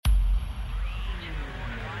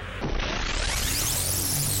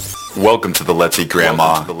Welcome to the Let's Eat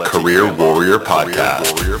Grandma Career Warrior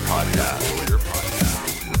Podcast.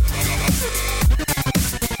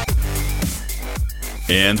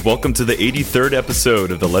 And welcome to the 83rd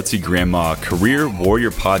episode of the Let's Eat Grandma Career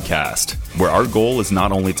Warrior Podcast, where our goal is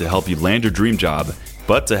not only to help you land your dream job,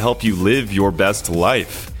 but to help you live your best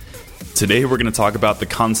life. Today, we're going to talk about the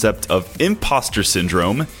concept of imposter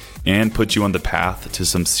syndrome and put you on the path to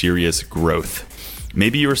some serious growth.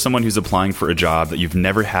 Maybe you're someone who's applying for a job that you've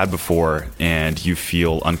never had before and you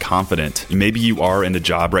feel unconfident. Maybe you are in a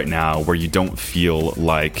job right now where you don't feel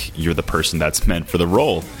like you're the person that's meant for the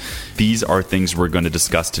role. These are things we're going to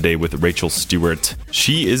discuss today with Rachel Stewart.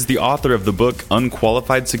 She is the author of the book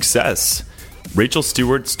Unqualified Success. Rachel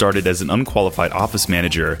Stewart started as an unqualified office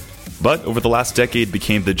manager, but over the last decade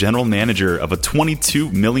became the general manager of a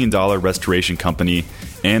 $22 million restoration company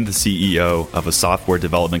and the CEO of a software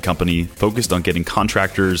development company focused on getting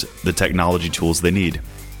contractors the technology tools they need.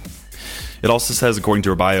 It also says, according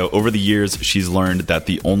to her bio, over the years, she's learned that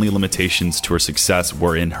the only limitations to her success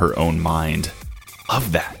were in her own mind.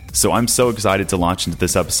 Love that. So I'm so excited to launch into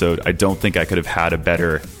this episode. I don't think I could have had a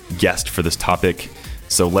better guest for this topic.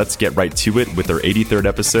 So let's get right to it with our 83rd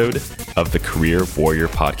episode of the Career Warrior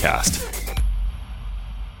Podcast.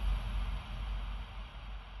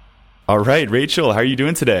 All right, Rachel, how are you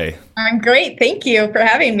doing today? I'm great. Thank you for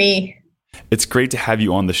having me. It's great to have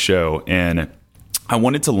you on the show. And I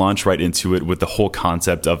wanted to launch right into it with the whole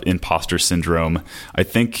concept of imposter syndrome. I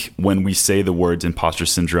think when we say the words imposter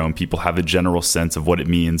syndrome, people have a general sense of what it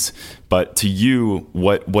means. But to you,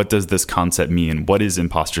 what does this concept mean? What is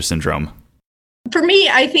imposter syndrome? For me,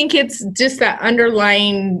 I think it's just that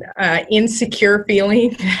underlying insecure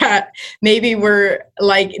feeling that maybe we're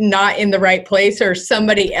like not in the right place or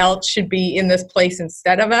somebody else should be in this place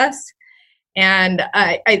instead of us. And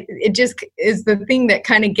it just is the thing that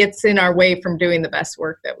kind of gets in our way from doing the best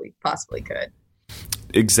work that we possibly could.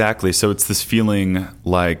 Exactly. So it's this feeling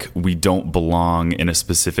like we don't belong in a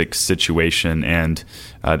specific situation. And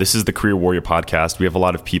this is the Career Warrior Podcast. We have a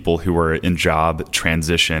lot of people who are in job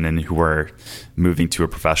transition and who are moving to a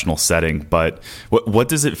professional setting. But what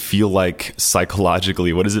does it feel like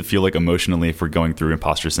psychologically? What does it feel like emotionally if we're going through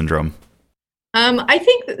imposter syndrome? I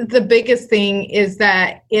think the biggest thing is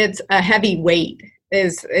that it's a heavy weight.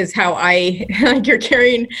 Is how you're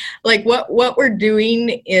carrying, like what we're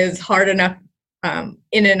doing is hard enough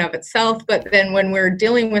in and of itself, but then when we're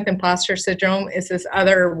dealing with imposter syndrome, it's this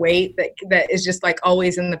other weight that is just like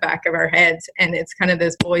always in the back of our heads, and it's kind of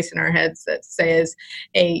this voice in our heads that says,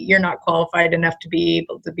 "Hey, you're not qualified enough to be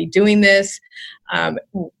able to be doing this.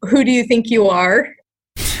 Who do you think you are?"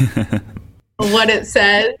 What it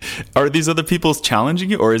says. Are these other people challenging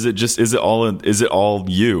you, or is it all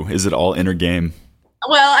you? Is it all inner game?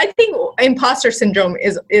 Well, I think imposter syndrome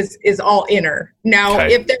is all inner. Now,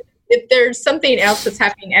 okay. If there's something else that's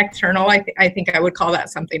happening external, I think I would call that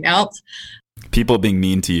something else. People being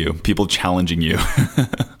mean to you, people challenging you.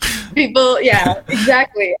 People, yeah,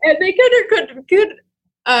 exactly. And they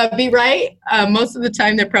could be right. Most of the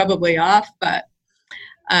time they're probably off, but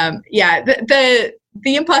yeah, the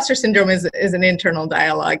imposter syndrome is an internal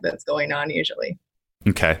dialogue that's going on usually.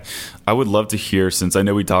 Okay. I would love to hear, since I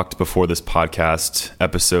know we talked before this podcast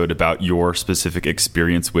episode about your specific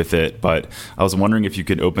experience with it, but I was wondering if you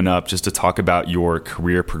could open up just to talk about your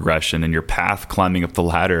career progression and your path climbing up the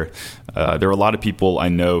ladder. There are a lot of people I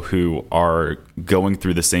know who are going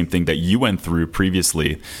through the same thing that you went through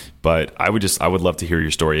previously, but I would love to hear your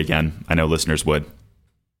story again. I know listeners would.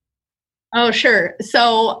 Oh, sure.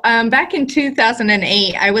 So back in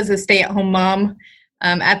 2008, I was a stay-at-home mom.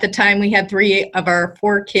 At the time, we had 3 of our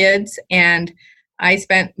 4 kids, and I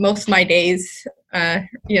spent most of my days,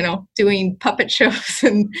 doing puppet shows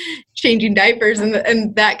and changing diapers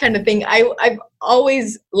and that kind of thing. I've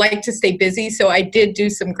always liked to stay busy, so I did do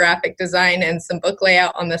some graphic design and some book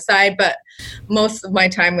layout on the side, but most of my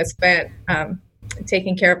time was spent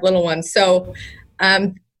taking care of little ones. So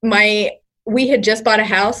we had just bought a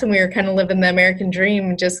house, and we were kind of living the American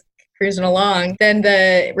dream, just cruising along. Then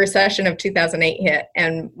the recession of 2008 hit,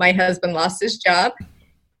 and my husband lost his job,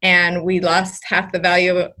 and we lost half the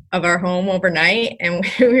value of our home overnight, and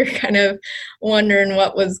we were kind of wondering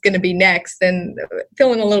what was going to be next and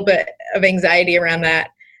feeling a little bit of anxiety around that.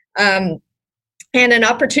 And an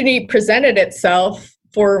opportunity presented itself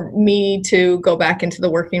for me to go back into the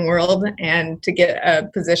working world and to get a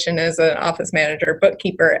position as an office manager,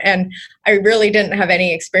 bookkeeper. And I really didn't have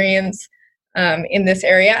any experience in this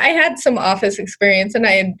area. I had some office experience, and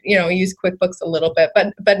I had, used QuickBooks a little bit,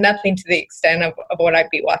 but nothing to the extent of what I'd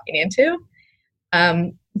be walking into.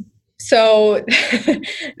 So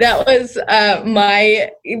that was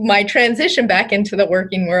my transition back into the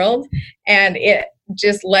working world, and it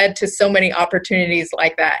just led to so many opportunities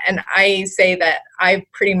like that. And I say that I've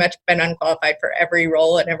pretty much been unqualified for every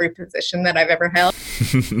role and every position that I've ever held.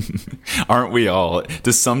 Aren't we all?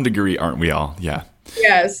 To some degree, aren't we all? Yeah.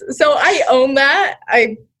 Yes. So I own that.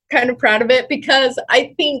 I'm kind of proud of it because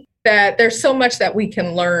I think that there's so much that we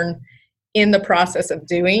can learn in the process of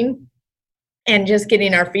doing, and just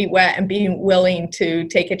getting our feet wet and being willing to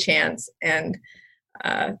take a chance and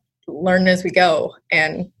learn as we go,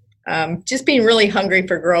 and just being really hungry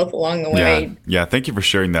for growth along the way. Yeah. Thank you for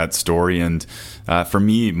sharing that story. And for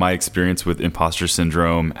me, my experience with imposter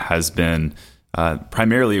syndrome has been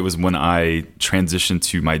primarily it was when I transitioned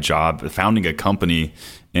to my job, founding a company.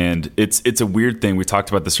 And it's a weird thing. We talked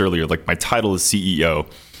about this earlier. Like, my title is CEO.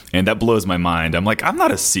 And that blows my mind. I'm like, I'm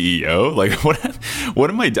not a CEO. Like, what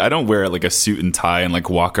am I? I don't wear like a suit and tie and like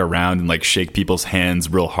walk around and like shake people's hands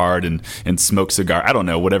real hard and smoke cigar. I don't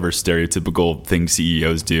know, whatever stereotypical thing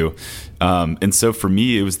CEOs do. And so for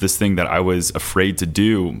me, it was this thing that I was afraid to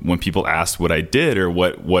do when people asked what I did or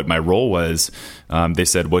what my role was. They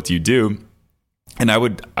said, "What do you do?" And I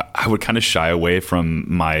would kind of shy away from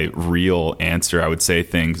my real answer. I would say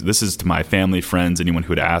things. This is to my family, friends, anyone who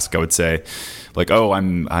would ask. I would say, like, "Oh,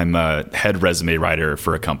 I'm a head resume writer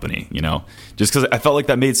for a company," just because I felt like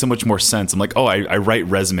that made so much more sense. I'm like, "Oh, I write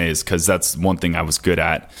resumes because that's one thing I was good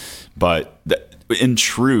at." But in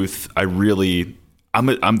truth, I'm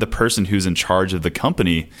the person who's in charge of the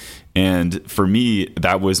company. And for me,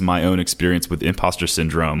 that was my own experience with imposter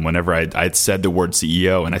syndrome. Whenever I'd said the word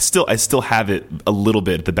CEO, and I still have it a little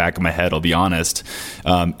bit at the back of my head, I'll be honest.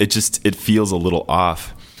 It feels a little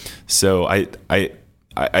off. So I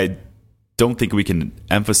don't think we can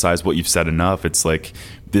emphasize what you've said enough. It's like,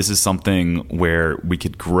 this is something where we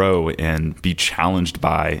could grow and be challenged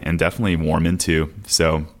by and definitely warm into.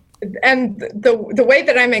 So. And the way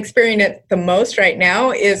that I'm experiencing it the most right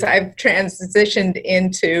now is I've transitioned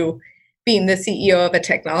into being the CEO of a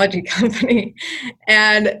technology company.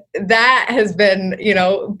 And that has been,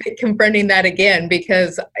 confronting that again,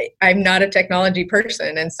 because I'm not a technology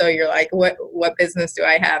person. And so you're like, what business do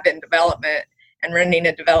I have in development and running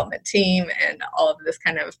a development team and all of this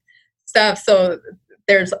kind of stuff? So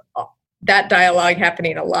there's that dialogue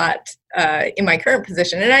happening a lot in my current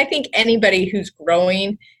position. And I think anybody who's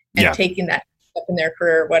growing and taking that step in their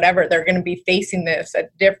career, whatever, they're going to be facing this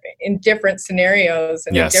in different scenarios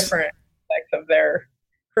and in different aspects of their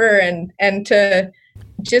career, and to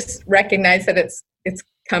just recognize that it's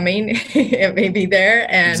coming, it may be there.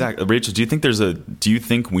 And exactly, Rachel, do you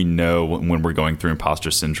think we know when we're going through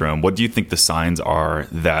imposter syndrome? What do you think the signs are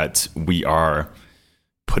that we are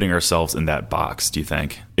putting ourselves in that box? Do you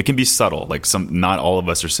think it can be subtle? Like, not all of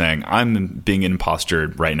us are saying I'm being an imposter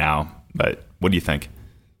right now, but what do you think?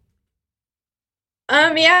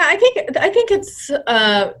 I think it's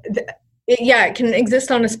it can exist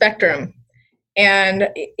on a spectrum. And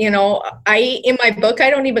in my book, I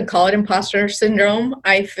don't even call it imposter syndrome.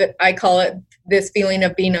 I call it this feeling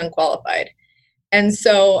of being unqualified. And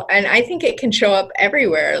so, and I think it can show up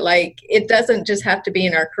everywhere. Like, it doesn't just have to be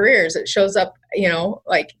in our careers. It shows up,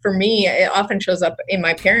 like for me, it often shows up in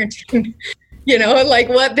my parenting. Like,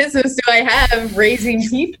 what business do I have raising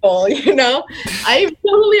people? I'm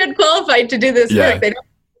totally unqualified to do this work. They don't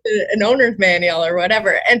have an owner's manual or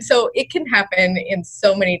whatever. And so it can happen in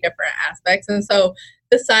so many different aspects. And so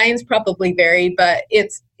the signs probably vary, but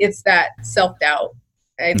it's that self-doubt,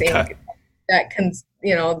 I think, that can,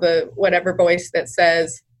 the whatever voice that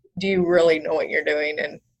says, do you really know what you're doing?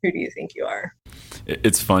 And who do you think you are?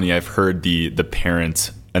 It's funny. I've heard the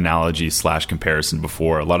parent analogy / comparison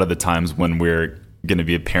before. A lot of the times when we're going to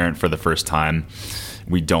be a parent for the first time,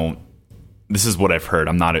 this is what I've heard.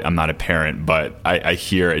 I'm not a parent, but I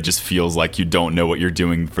hear it just feels like you don't know what you're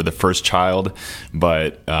doing for the first child,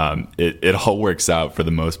 but it all works out for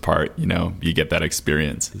the most part. You get that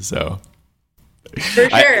experience. So for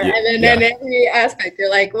sure. And then in every aspect, you're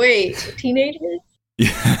like, wait, teenagers?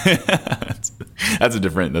 Yeah. That's a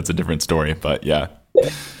different story, but yeah.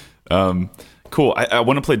 Cool. I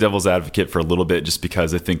want to play devil's advocate for a little bit, just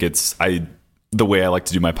because I think the way I like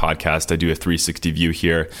to do my podcast, I do a 360 view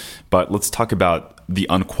here, but let's talk about the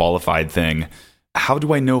unqualified thing. How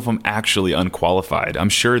do I know if I'm actually unqualified? I'm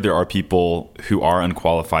sure there are people who are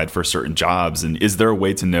unqualified for certain jobs. And is there a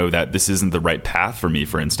way to know that this isn't the right path for me,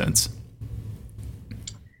 for instance?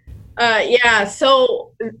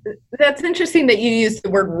 So that's interesting that you use the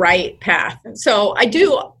word right path. So I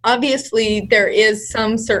do, obviously there is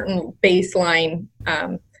some certain baseline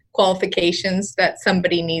qualifications that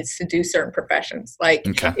somebody needs to do certain professions. Like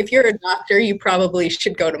Okay. if you're a doctor, you probably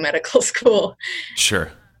should go to medical school.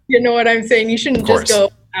 Sure. You know what I'm saying? You shouldn't Of just course. go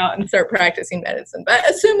out and start practicing medicine. But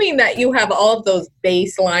assuming that you have all of those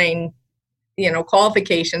baseline,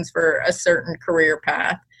 qualifications for a certain career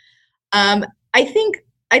path, I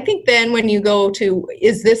think then when you go to,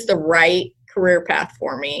 is this the right career path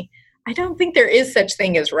for me? I don't think there is such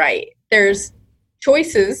thing as right. There's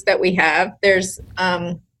choices that we have. There's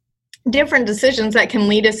different decisions that can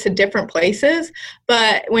lead us to different places.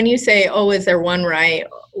 But when you say, oh, is there one right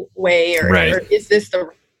way or is this the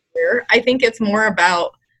right career? I think it's more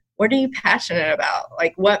about, what are you passionate about?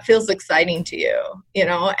 Like, what feels exciting to you,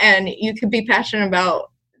 and you could be passionate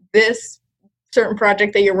about this certain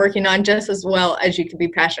project that you're working on just as well as you could be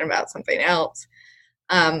passionate about something else.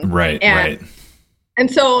 Right.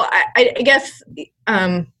 And so I guess,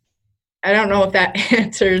 I don't know if that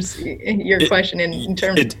answers your question in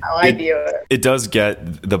terms of how I view it. It does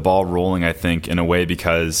get the ball rolling, I think, in a way,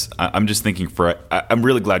 because I'm just thinking I'm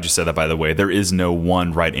really glad you said that, by the way. There is no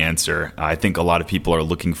one right answer. I think a lot of people are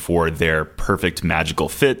looking for their perfect magical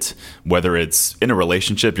fit, whether it's in a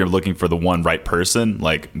relationship, you're looking for the one right person.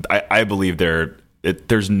 Like, I believe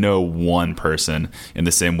there's no one person in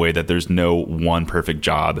the same way that there's no one perfect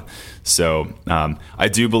job. So I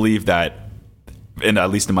do believe that, and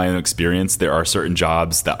at least in my own experience, there are certain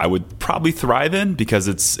jobs that I would probably thrive in because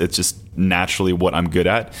it's just naturally what I'm good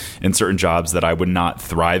at, and certain jobs that I would not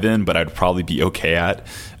thrive in, but I'd probably be okay at.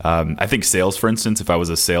 I think sales, for instance, if I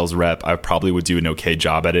was a sales rep, I probably would do an okay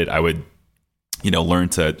job at it. I would, learn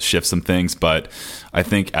to shift some things, but I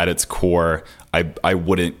think at its core, I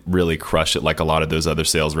wouldn't really crush it like a lot of those other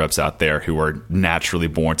sales reps out there who are naturally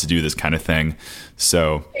born to do this kind of thing.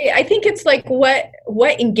 So I think it's like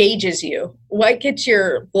what engages you, what gets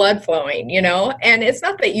your blood flowing, and it's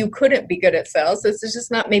not that you couldn't be good at sales. This is just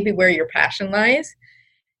not maybe where your passion lies.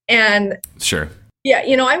 And sure. Yeah.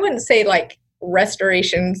 I wouldn't say like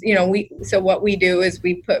restorations, so what we do is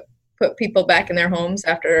we put people back in their homes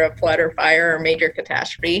after a flood or fire or major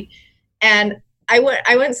catastrophe. And I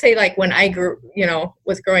wouldn't say like when I grew,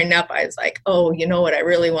 was growing up, I was like, oh, what I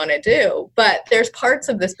really want to do. But there's parts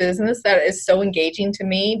of this business that is so engaging to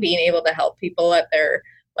me, being able to help people at their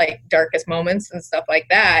like darkest moments and stuff like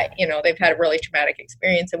that. They've had a really traumatic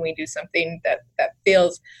experience and we do something that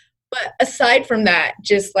feels, but aside from that,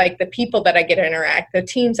 just like the people that I get to interact, the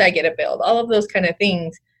teams I get to build, all of those kind of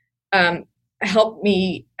things help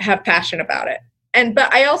me have passion about it.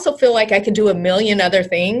 But I also feel like I could do a million other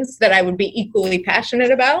things that I would be equally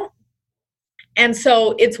passionate about. And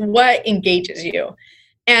so it's what engages you.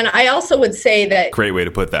 And I also would say that... Great way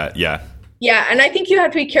to put that. Yeah. Yeah. And I think you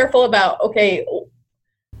have to be careful about, okay,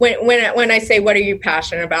 when I say, what are you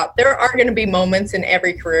passionate about? There are going to be moments in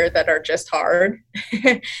every career that are just hard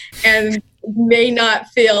and may not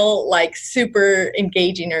feel like super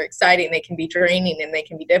engaging or exciting. They can be draining and they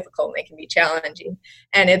can be difficult and they can be challenging.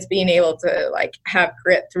 And it's being able to like have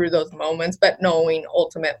grit through those moments, but knowing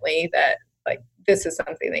ultimately that like this is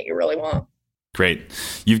something that you really want. Great.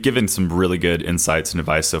 You've given some really good insights and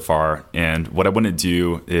advice so far. And what I want to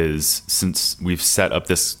do is, since we've set up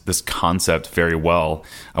this concept very well,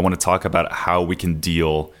 I want to talk about how we can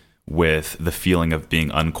deal with the feeling of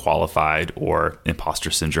being unqualified or imposter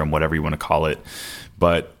syndrome, whatever you want to call it.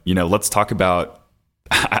 But, let's talk about,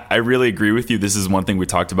 I really agree with you. This is one thing we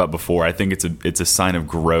talked about before. I think it's a sign of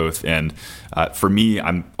growth. And for me,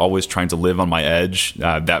 I'm always trying to live on my edge,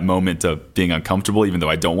 that moment of being uncomfortable, even though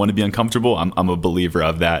I don't want to be uncomfortable. I'm a believer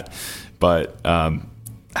of that. But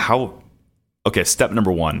step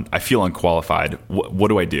number one, I feel unqualified. What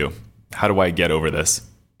do I do? How do I get over this?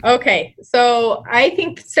 Okay, so I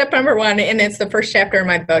think step number one, and it's the first chapter in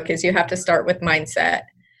my book, is you have to start with mindset.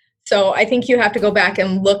 So I think you have to go back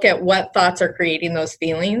and look at what thoughts are creating those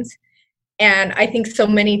feelings. And I think so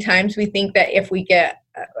many times we think that if we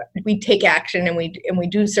take action and we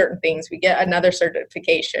do certain things, we get another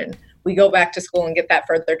certification, we go back to school and get that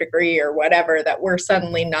further degree or whatever, that we're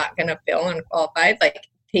suddenly not going to feel unqualified. Like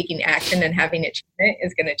taking action and having achievement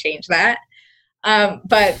is going to change that.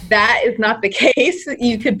 But that is not the case.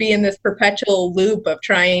 You could be in this perpetual loop of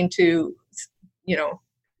trying to,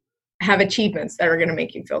 have achievements that are going to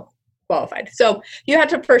make you feel qualified. So you have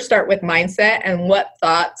to first start with mindset and what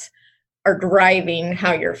thoughts are driving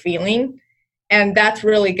how you're feeling. And that's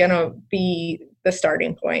really going to be the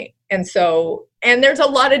starting point. And there's a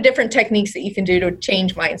lot of different techniques that you can do to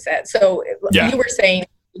change mindset. So You were saying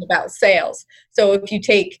about sales. So if you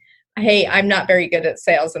take, hey, I'm not very good at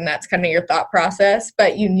sales, and that's kind of your thought process,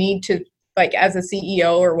 but you need to, like as a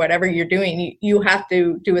CEO or whatever you're doing, you have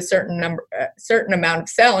to do a certain amount of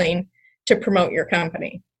selling to promote your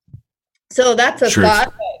company. So that's a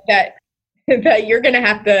thought that you're going to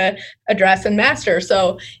have to address and master.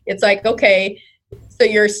 So it's like, okay, so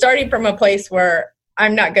you're starting from a place where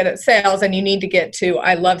I'm not good at sales, and you need to get to,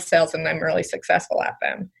 I love sales and I'm really successful at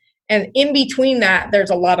them. And in between that, there's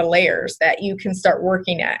a lot of layers that you can start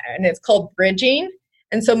working at, and it's called bridging.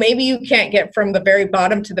 And so maybe you can't get from the very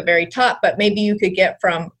bottom to the very top, but maybe you could get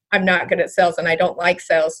from, I'm not good at sales and I don't like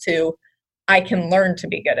sales, to I can learn to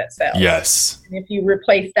be good at sales. Yes. And if you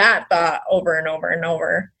replace that thought over and over and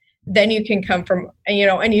over, then you can come from,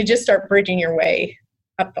 and you just start bridging your way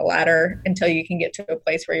up the ladder until you can get to a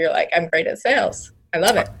place where you're like, I'm great at sales. I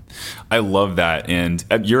love it. I love that. And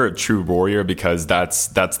you're a true warrior, because that's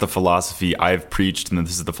the philosophy I've preached. And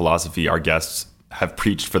this is the philosophy our guests have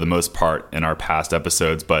preached for the most part in our past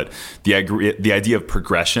episodes. But the idea of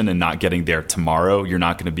progression and not getting there tomorrow, you're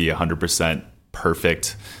not going to be 100%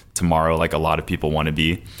 perfect tomorrow like a lot of people want to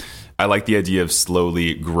be. I like the idea of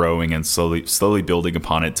slowly growing and slowly building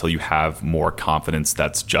upon it till you have more confidence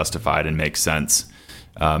that's justified and makes sense.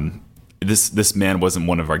 This man wasn't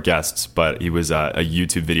one of our guests, but he was a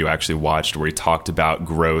YouTube video I actually watched where he talked about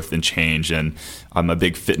growth and change. And I'm a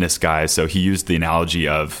big fitness guy, so he used the analogy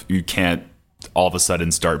of, you can't all of a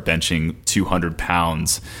sudden start benching 200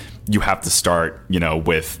 pounds. You have to start,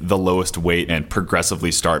 with the lowest weight and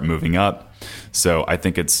progressively start moving up. So I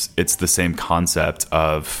think it's the same concept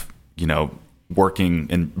of, working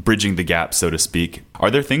and bridging the gap, so to speak. Are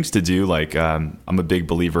there things to do? Like, I'm a big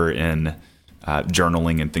believer in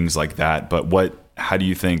journaling and things like that. But how do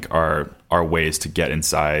you think are ways to get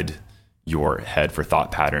inside your head for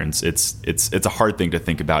thought patterns? It's a hard thing to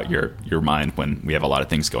think about your mind when we have a lot of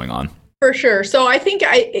things going on. For sure. So I think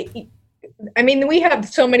we have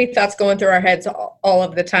so many thoughts going through our heads all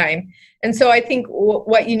of the time. And so I think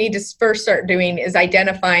what you need to first start doing is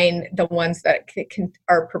identifying the ones that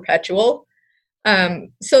are perpetual.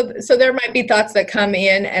 So there might be thoughts that come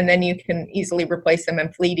in and then you can easily replace them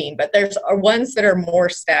and fleeting, but there's ones that are more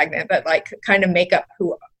stagnant that like kind of make up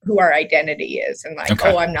who our identity is, and like,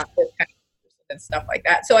 okay, I'm not this kind of person and stuff like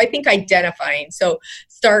that. So I think identifying, so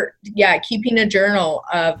start, keeping a journal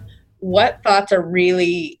of what thoughts are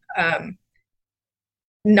really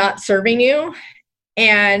not serving you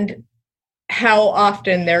and how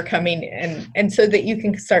often they're coming in, and so that you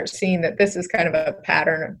can start seeing that this is kind of a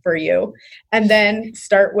pattern for you, and then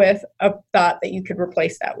start with a thought that you could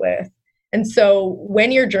replace that with. And so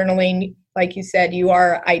when you're journaling, like you said, you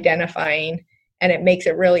are identifying, and it makes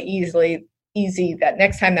it really easy that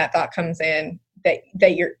next time that thought comes in, that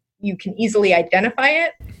you can easily identify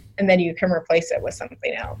it, and then you can replace it with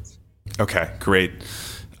something else. Okay, great.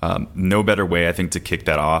 No better way, I think, to kick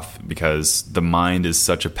that off, because the mind is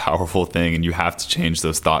such a powerful thing and you have to change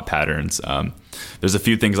those thought patterns. There's a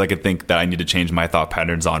few things I could think that I need to change my thought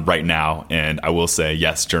patterns on right now. And I will say,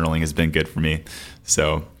 yes, journaling has been good for me.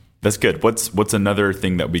 So that's good. What's another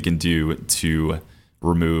thing that we can do to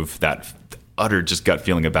remove that utter just gut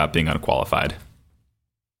feeling about being unqualified?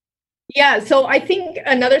 Yeah, so I think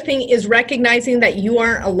another thing is recognizing that you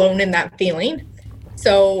aren't alone in that feeling.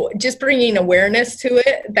 So just bringing awareness to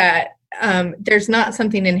it, that there's not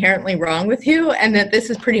something inherently wrong with you, and that this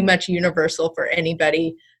is pretty much universal for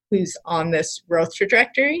anybody who's on this growth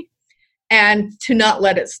trajectory, and to not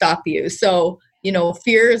let it stop you. So,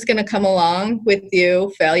 fear is going to come along with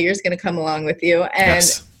you. Failure is going to come along with you. And,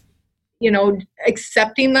 yes,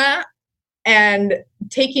 accepting that and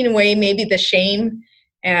taking away maybe the shame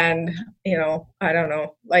and, I don't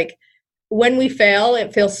know, like when we fail,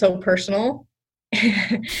 it feels so personal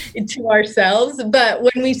to ourselves, but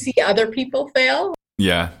when we see other people fail,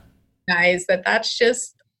 guys, that's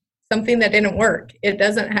just something that didn't work. It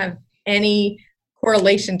doesn't have any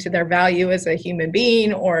correlation to their value as a human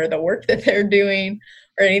being or the work that they're doing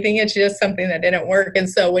or anything. It's just something that didn't work. And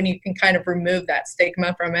so when you can kind of remove that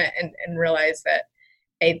stigma from it and realize that,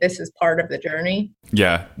 hey, this is part of the journey.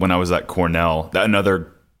 Yeah. When I was at Cornell,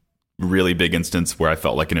 another really big instance where I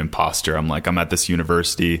felt like an imposter. I'm like, I'm at this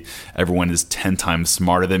university, everyone is 10 times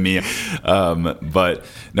smarter than me. But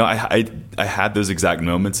no, I had those exact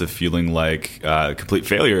moments of feeling like complete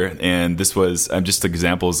failure. And this was just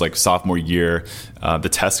examples, like sophomore year, the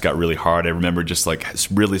test got really hard. I remember just like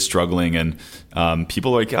really struggling, and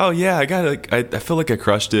people were like, oh yeah, I feel like I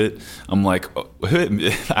crushed it. I'm like,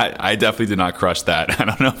 I definitely did not crush that. I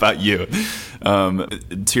don't know about you.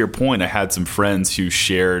 To your point, I had some friends who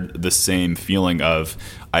shared the same feeling of,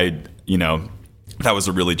 that was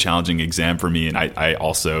a really challenging exam for me, and I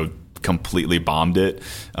also completely bombed it.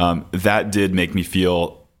 That did make me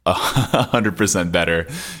feel 100% better,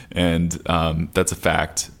 and that's a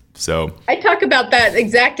fact. So I talk about that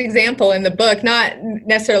exact example in the book, not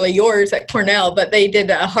necessarily yours at Cornell, but they did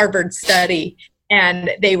a Harvard study,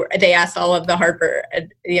 and they asked all of the Harvard,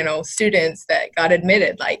 students that got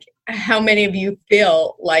admitted, like, how many of you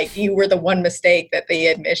feel like you were the one mistake that the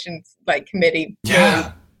admissions committee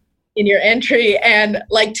made in your entry? And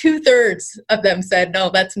like 2/3 of them said, no,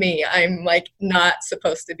 that's me. I'm like not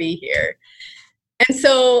supposed to be here. And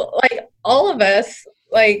so like all of us,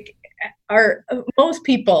 like most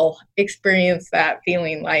people experience that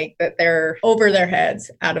feeling like that they're over their heads,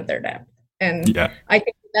 out of their depth. And I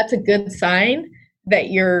think that's a good sign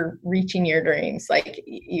that you're reaching your dreams. Like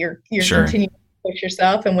you're continuing to push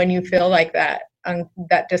yourself. And when you feel like that,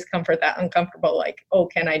 that discomfort, that uncomfortable, like, oh,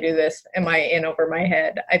 can I do this? Am I in over my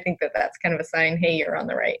head? I think that's kind of a sign, hey, you're on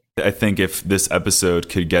the right. I think if this episode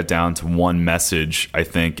could get down to one message, I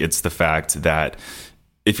think it's the fact that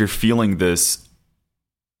if you're feeling this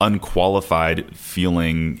unqualified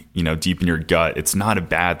feeling, deep in your gut, it's not a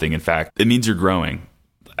bad thing. In fact, it means you're growing.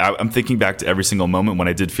 I'm thinking back to every single moment when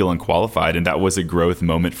I did feel unqualified, and that was a growth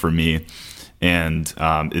moment for me. And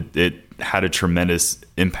it had a tremendous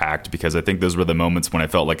impact because I think those were the moments when I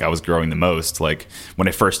felt like I was growing the most. Like when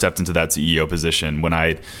I first stepped into that CEO position, when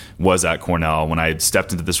I was at Cornell, when I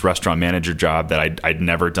stepped into this restaurant manager job that I'd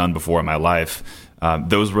never done before in my life.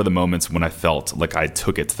 Those were the moments when I felt like I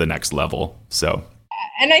took it to the next level. So.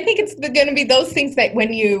 And I think it's going to be those things that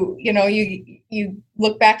when you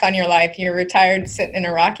look back on your life, you're retired, sitting in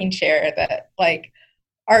a rocking chair, that like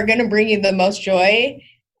are going to bring you the most joy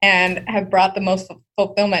and have brought the most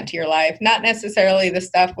fulfillment to your life. Not necessarily the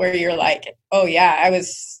stuff where you're like, oh yeah,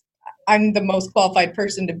 I'm the most qualified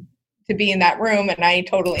person to be in that room, and I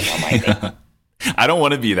totally know my thing. I don't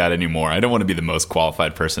want to be that anymore. I don't want to be the most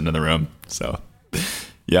qualified person in the room. So,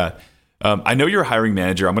 yeah. I know you're a hiring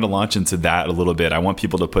manager. I'm going to launch into that a little bit. I want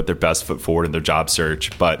people to put their best foot forward in their job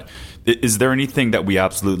search. But is there anything that we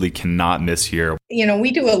absolutely cannot miss here?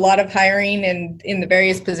 We do a lot of hiring in the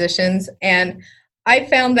various positions. And I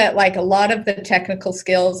found that like a lot of the technical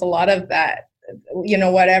skills, a lot of that,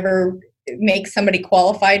 whatever makes somebody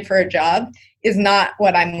qualified for a job is not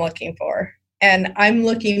what I'm looking for. And I'm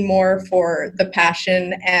looking more for the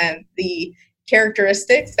passion and the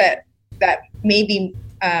characteristics that maybe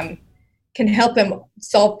can help them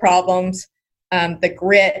solve problems, the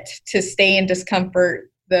grit to stay in discomfort,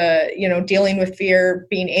 the, dealing with fear,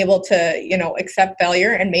 being able to, accept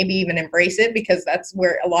failure and maybe even embrace it, because that's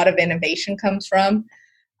where a lot of innovation comes from.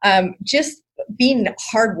 Just being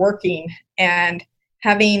hardworking and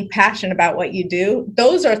having passion about what you do.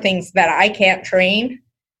 Those are things that I can't train.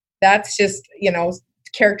 That's just,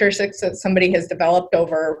 characteristics that somebody has developed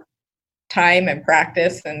over time and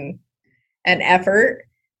practice and effort.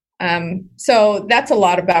 So that's a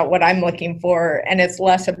lot about what I'm looking for, and it's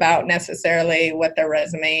less about necessarily what their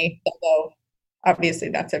resume, although obviously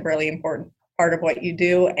that's a really important part of what you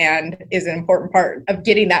do and is an important part of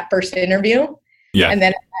getting that first interview. Yeah. And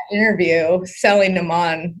then at that interview, selling them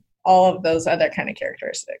on all of those other kind of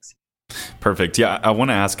characteristics. Perfect. Yeah, I want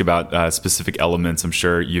to ask about specific elements. I'm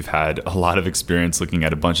sure you've had a lot of experience looking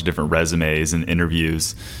at a bunch of different resumes and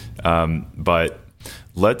interviews, but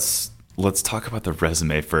let's talk about the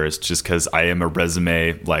resume first, just because I am a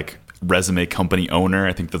resume company owner.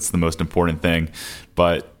 I think that's the most important thing.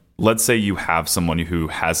 But let's say you have someone who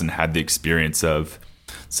hasn't had the experience of,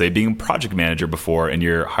 say, being a project manager before, and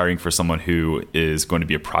you're hiring for someone who is going to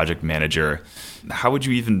be a project manager. How would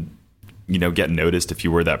you even, get noticed if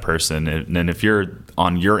you were that person? And if you're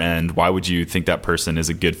on your end, why would you think that person is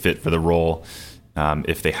a good fit for the role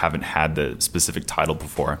if they haven't had the specific title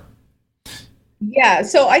before? Yeah,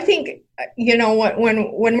 so I think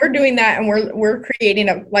when we're doing that and we're creating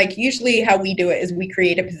usually how we do it is we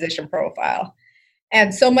create a position profile,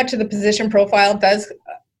 and so much of the position profile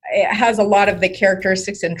has a lot of the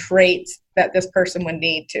characteristics and traits that this person would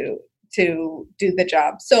need to do the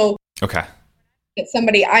job. So okay, it's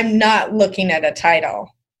somebody, I'm not looking at a title.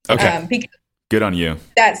 Okay, because good on you.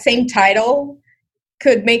 That same title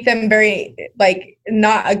could make them very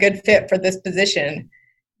not a good fit for this position,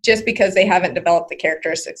 just because they haven't developed the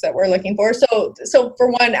characteristics that we're looking for. So for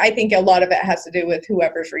one, I think a lot of it has to do with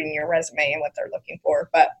whoever's reading your resume and what they're looking for.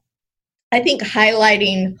 But I think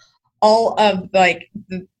highlighting all of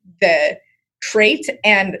the traits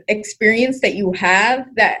and experience that you have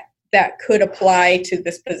that could apply to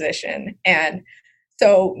this position. And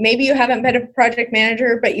so maybe you haven't been a project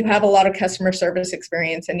manager, but you have a lot of customer service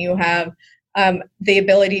experience, and you have the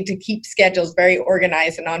ability to keep schedules very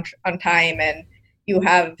organized and on time, and you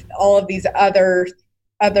have all of these other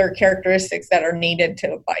characteristics that are needed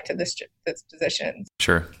to apply to this position.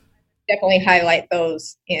 Sure. Definitely highlight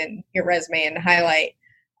those in your resume and highlight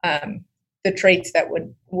the traits that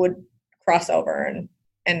would cross over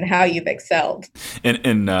and how you've excelled.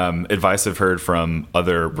 And advice I've heard from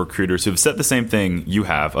other recruiters who've said the same thing you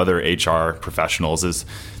have, other HR professionals, is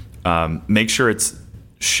make sure it's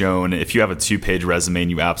shown. If you have a 2-page resume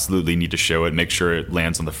and you absolutely need to show it, make sure it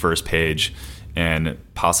lands on the first page, and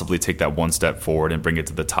possibly take that one step forward and bring it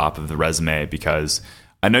to the top of the resume, because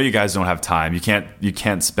I know you guys don't have time. You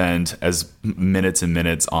can't spend as minutes and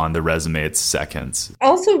minutes on the resume. It's seconds.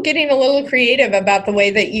 Also getting a little creative about the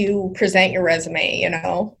way that you present your resume,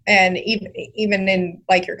 and even in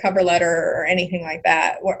like your cover letter or anything like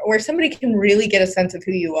that, where somebody can really get a sense of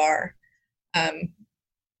who you are,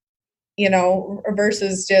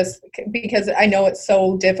 versus just, because I know it's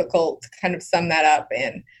so difficult to kind of sum that up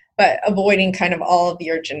but avoiding kind of all of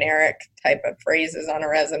your generic type of phrases on a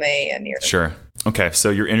resume and your... Sure. Okay.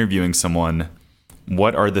 So you're interviewing someone.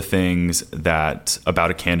 What are the things that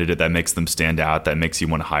about a candidate that makes them stand out, that makes you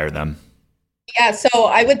want to hire them? Yeah. So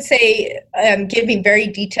I would say giving very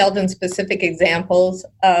detailed and specific examples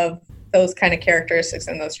of those kind of characteristics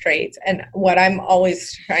and those traits. And what I'm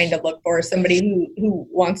always trying to look for is somebody who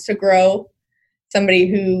wants to grow, somebody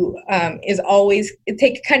who is always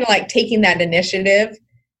taking that initiative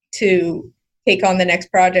to take on the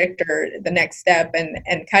next project or the next step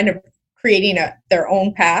and kind of creating their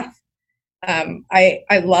own path.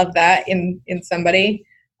 I love that in somebody.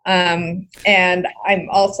 And I'm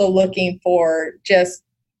also looking for just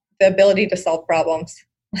the ability to solve problems.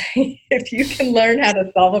 If you can learn how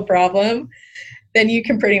to solve a problem, then you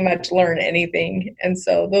can pretty much learn anything. And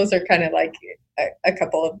so those are kind of like a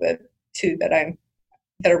couple of the two that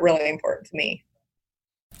are really important to me.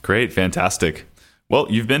 Great. Fantastic. Well,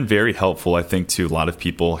 you've been very helpful, I think, to a lot of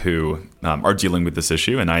people who are dealing with this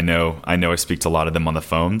issue, and I know I speak to a lot of them on the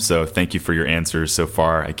phone. So, thank you for your answers so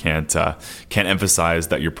far. I can't emphasize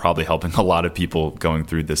that you're probably helping a lot of people going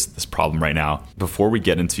through this problem right now. Before we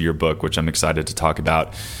get into your book, which I'm excited to talk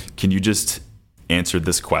about, can you just answer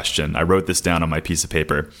this question? I wrote this down on my piece of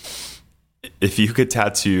paper. If you could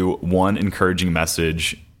tattoo one encouraging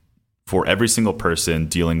message for every single person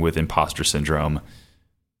dealing with imposter syndrome,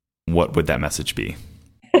 what would that message be?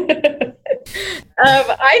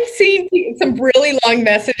 I've seen some really long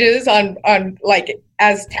messages on like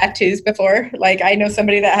as tattoos before. Like I know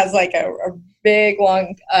somebody that has like a big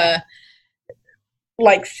long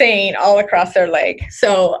like saying all across their leg.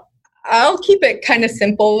 So I'll keep it kind of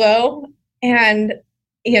simple though. And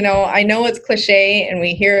I know it's cliche and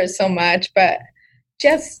we hear it so much, but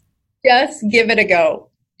just give it a go.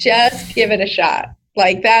 Just give it a shot.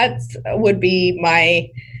 Like that would be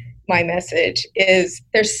my message. Is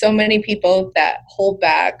there's so many people that hold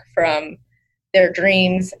back from their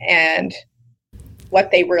dreams and what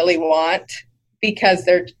they really want because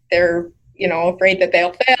they're afraid that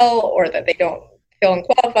they'll fail or that they don't feel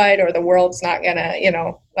unqualified or the world's not gonna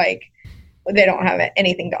like they don't have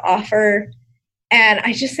anything to offer. And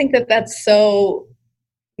I just think that that's so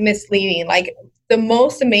misleading. Like the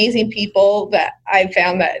most amazing people that I've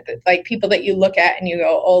found, that like people that you look at and you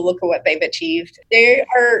go, oh, look at what they've achieved. They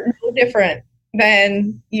are no different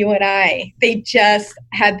than you and I. They just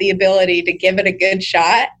had the ability to give it a good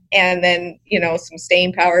shot, and then, some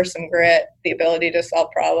staying power, some grit, the ability to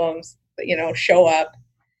solve problems, show up.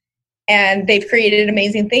 And they've created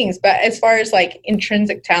amazing things. But as far as like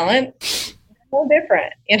intrinsic talent, no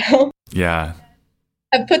different, Yeah.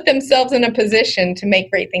 Have put themselves in a position to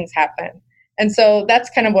make great things happen. And so that's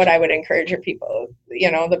kind of what I would encourage your people,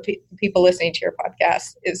 the people listening to your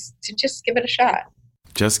podcast, is to just give it a shot.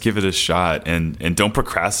 Just give it a shot and don't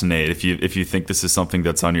procrastinate. If you think this is something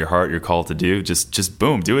that's on your heart, you're called to do, just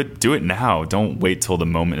boom, do it now. Don't wait till the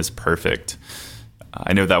moment is perfect.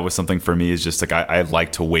 I know that was something for me, is just like I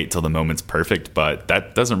like to wait till the moment's perfect, but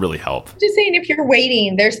that doesn't really help. Just saying, if you're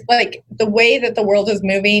waiting, there's like the way that the world is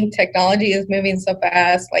moving, technology is moving so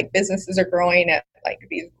fast, like businesses are growing at like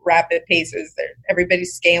these rapid paces.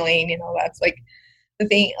 Everybody's scaling, that's like the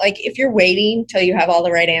thing. Like if you're waiting till you have all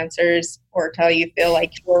the right answers or till you feel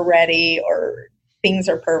like you're ready or things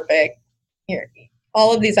are perfect,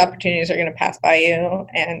 all of these opportunities are going to pass by you,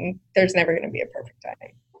 and there's never going to be a perfect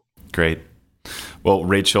time. Great. Well,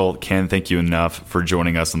 Rachel, can't thank you enough for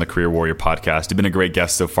joining us on the Career Warrior podcast. You've been a great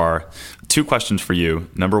guest so far. 2 questions for you.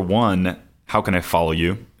 Number 1, how can I follow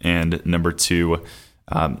you? And number 2,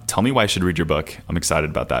 tell me why I should read your book. I'm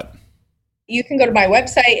excited about that. You can go to my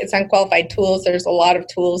website. It's Unqualified Tools. There's a lot of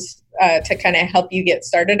tools to kind of help you get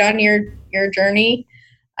started on your journey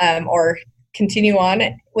or continue on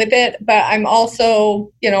with it. But I'm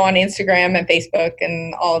also, on Instagram and Facebook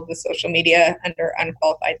and all of the social media under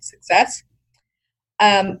Unqualified Success.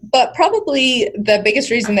 But probably the biggest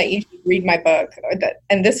reason that you should read my book,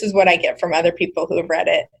 and this is what I get from other people who have read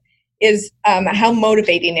it, is how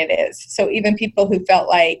motivating it is. So even people who felt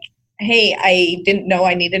like, hey, I didn't know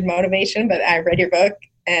I needed motivation, but I read your book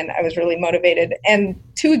and I was really motivated. And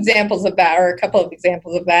two examples of that, or a couple of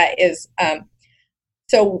examples of that, is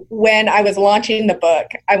so when I was launching the book,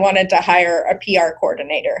 I wanted to hire a PR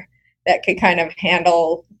coordinator that could kind of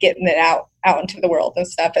handle getting it out into the world and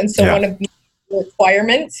stuff. And so one of the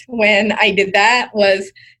requirements when I did that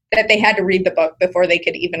was that they had to read the book before they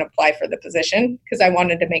could even apply for the position, because I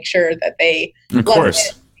wanted to make sure that they loved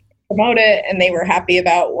it, promote it, and they were happy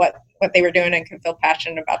about what they were doing and could feel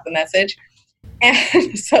passionate about the message.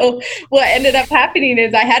 And so what ended up happening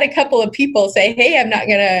is I had a couple of people say, hey, I'm not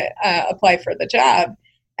going to apply for the job.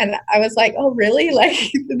 And I was like, oh, really? Like,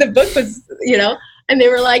 the book was, and they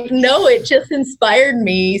were like, no, it just inspired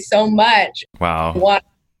me so much. Wow. I want to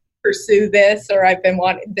pursue this, or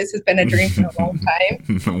this has been a dream for a long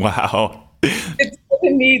time. Wow. It's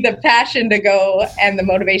given me the passion to go and the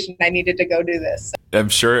motivation I needed to go do this. I'm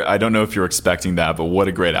sure, I don't know if you're expecting that, but what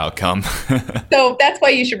a great outcome. So that's why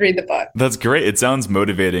you should read the book. That's great. It sounds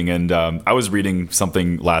motivating. And I was reading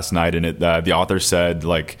something last night, and the author said,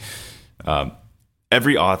 like,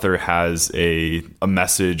 every author has a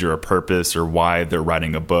message or a purpose or why they're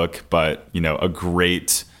writing a book, but a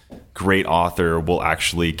great author will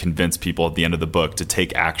actually convince people at the end of the book to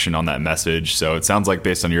take action on that message. So it sounds like,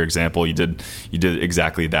 based on your example, you did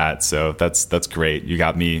exactly that. So that's great. You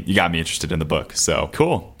got me interested in the book. So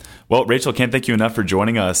cool. Well, Rachel, can't thank you enough for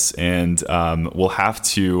joining us, and we'll have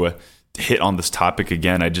to hit on this topic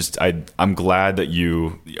again. I'm glad that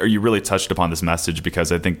you really touched upon this message,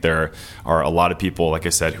 because I think there are a lot of people, like I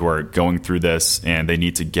said, who are going through this, and they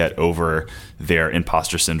need to get over their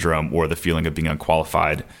imposter syndrome or the feeling of being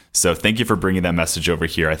unqualified. So thank you for bringing that message over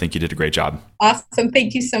here. I think you did a great job. Awesome.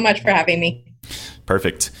 Thank you so much for having me.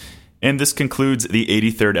 Perfect. And this concludes the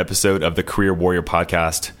 83rd episode of the Career Warrior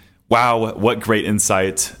Podcast. Wow, what great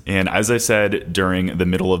insight. And as I said during the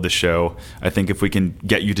middle of the show, I think if we can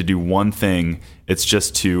get you to do one thing, it's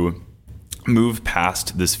just to move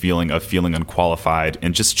past this feeling of feeling unqualified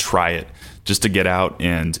and just try it, just to get out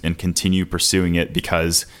and continue pursuing it,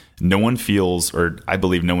 because no one feels, or I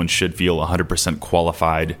believe no one should feel 100%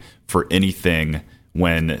 qualified for anything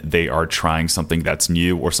when they are trying something that's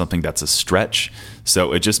new or something that's a stretch.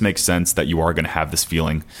 So it just makes sense that you are going to have this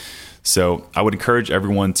feeling. So I would encourage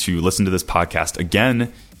everyone to listen to this podcast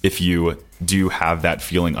again if you do have that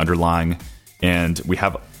feeling underlying. And we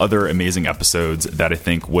have other amazing episodes that I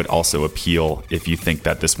think would also appeal if you think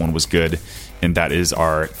that this one was good. And that is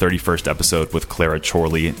our 31st episode with Clara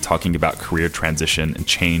Chorley, talking about career transition and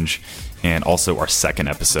change. And also our second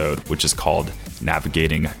episode, which is called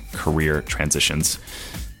Navigating Career Transitions.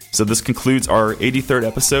 So this concludes our 83rd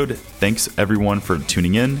episode. Thanks everyone for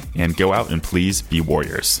tuning in, and go out and please be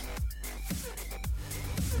warriors.